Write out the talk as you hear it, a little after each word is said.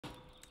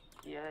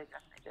Yeah, they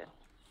definitely did.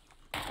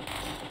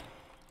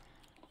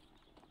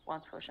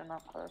 One's pushing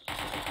up close.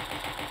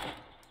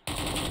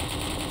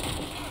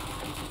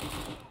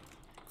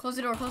 Close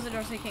the door so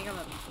he can't come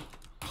up.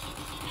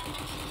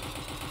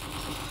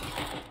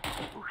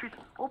 Oh shit,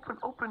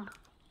 open.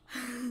 I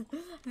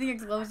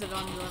think I closed it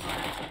on the door by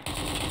accident.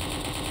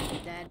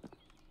 Dead.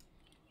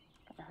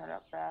 Gonna head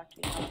up back,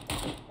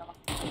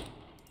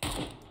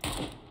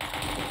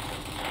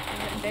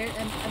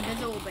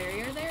 Invisible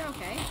barrier there?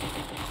 Okay.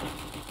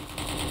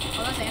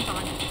 Oh, that's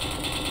Anton.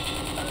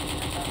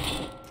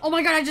 Oh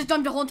my god, I just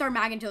dumped a whole entire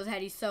mag into his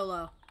head. He's so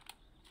low.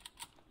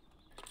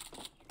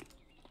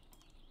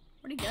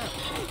 Where'd he go?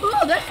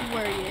 Oh, that's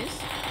where he is.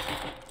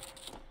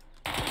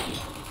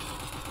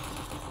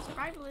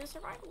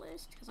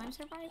 Survivalist, because I'm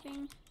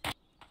surviving.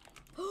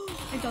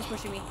 Anton's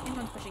pushing me.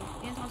 Anton's pushing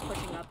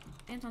up.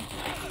 Anton's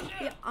pushing.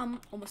 Yeah,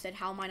 I'm almost dead.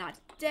 How am I not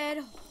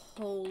dead?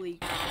 Holy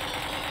cow.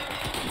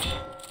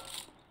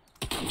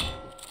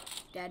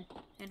 Dead.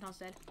 Anton's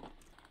dead.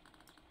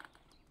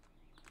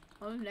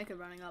 Oh, there's naked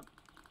running up.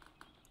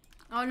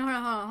 Oh, no, hold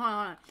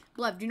on.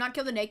 Blev, do not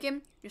kill the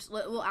naked. Just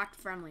we'll act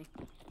friendly.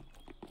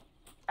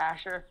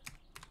 Asher,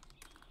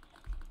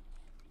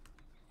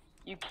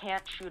 you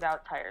can't shoot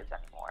out tires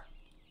anymore.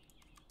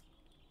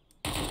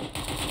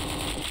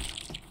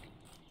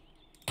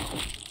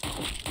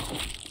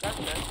 That's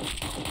good.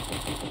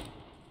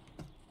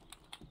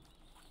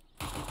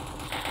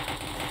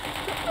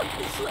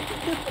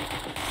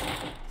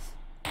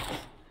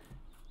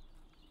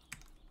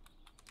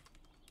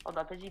 Hold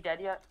up, is he dead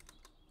yet?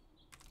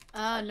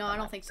 No, I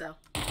don't think so.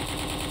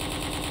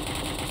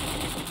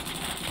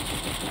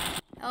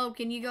 Oh,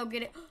 can you go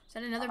get it? Is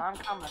that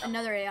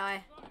another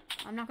AI?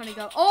 I'm not gonna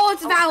go. Oh,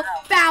 it's Val!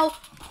 Val!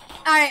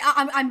 Alright,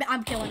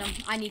 I'm killing him.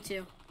 I need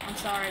to. I'm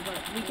sorry,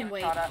 but we can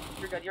wait.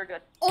 You're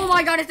good. Oh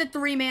my god, it's a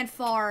 3-man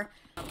far.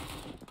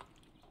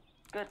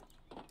 Good.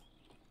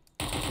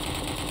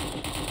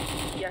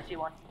 GSC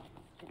one.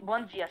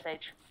 One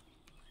GSH.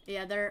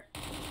 Yeah, they're...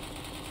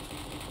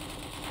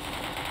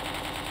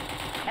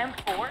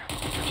 M4?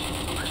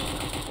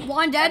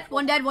 One dead.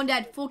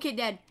 Full kit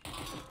dead.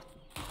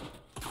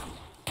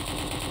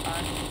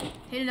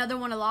 Hit another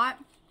one a lot.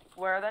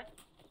 Where are they?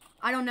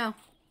 I don't know.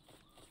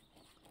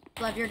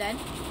 Blev, you're dead.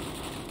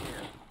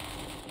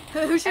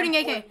 Who's shooting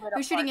AK?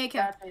 Who's shooting AK?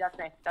 That's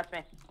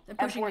me. They're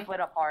pushing me. lit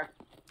up hard.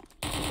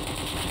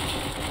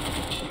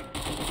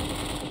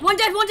 One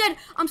dead.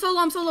 I'm so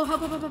low.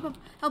 Help.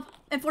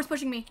 M4's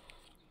pushing me.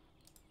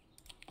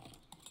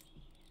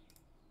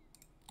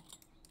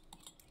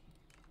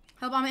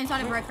 Help, I'm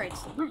inside of bread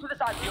crates. Move to the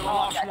side. You're the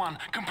last one.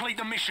 Complete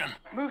the mission.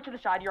 Move to the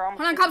side. You're almost.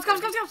 Hold on, cops.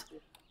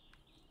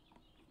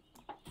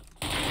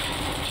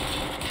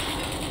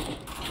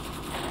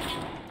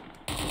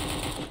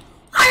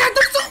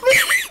 There's so many!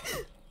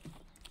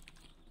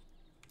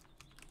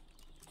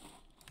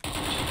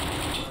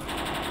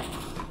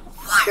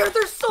 Why are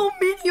there so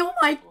many? Oh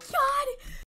my god!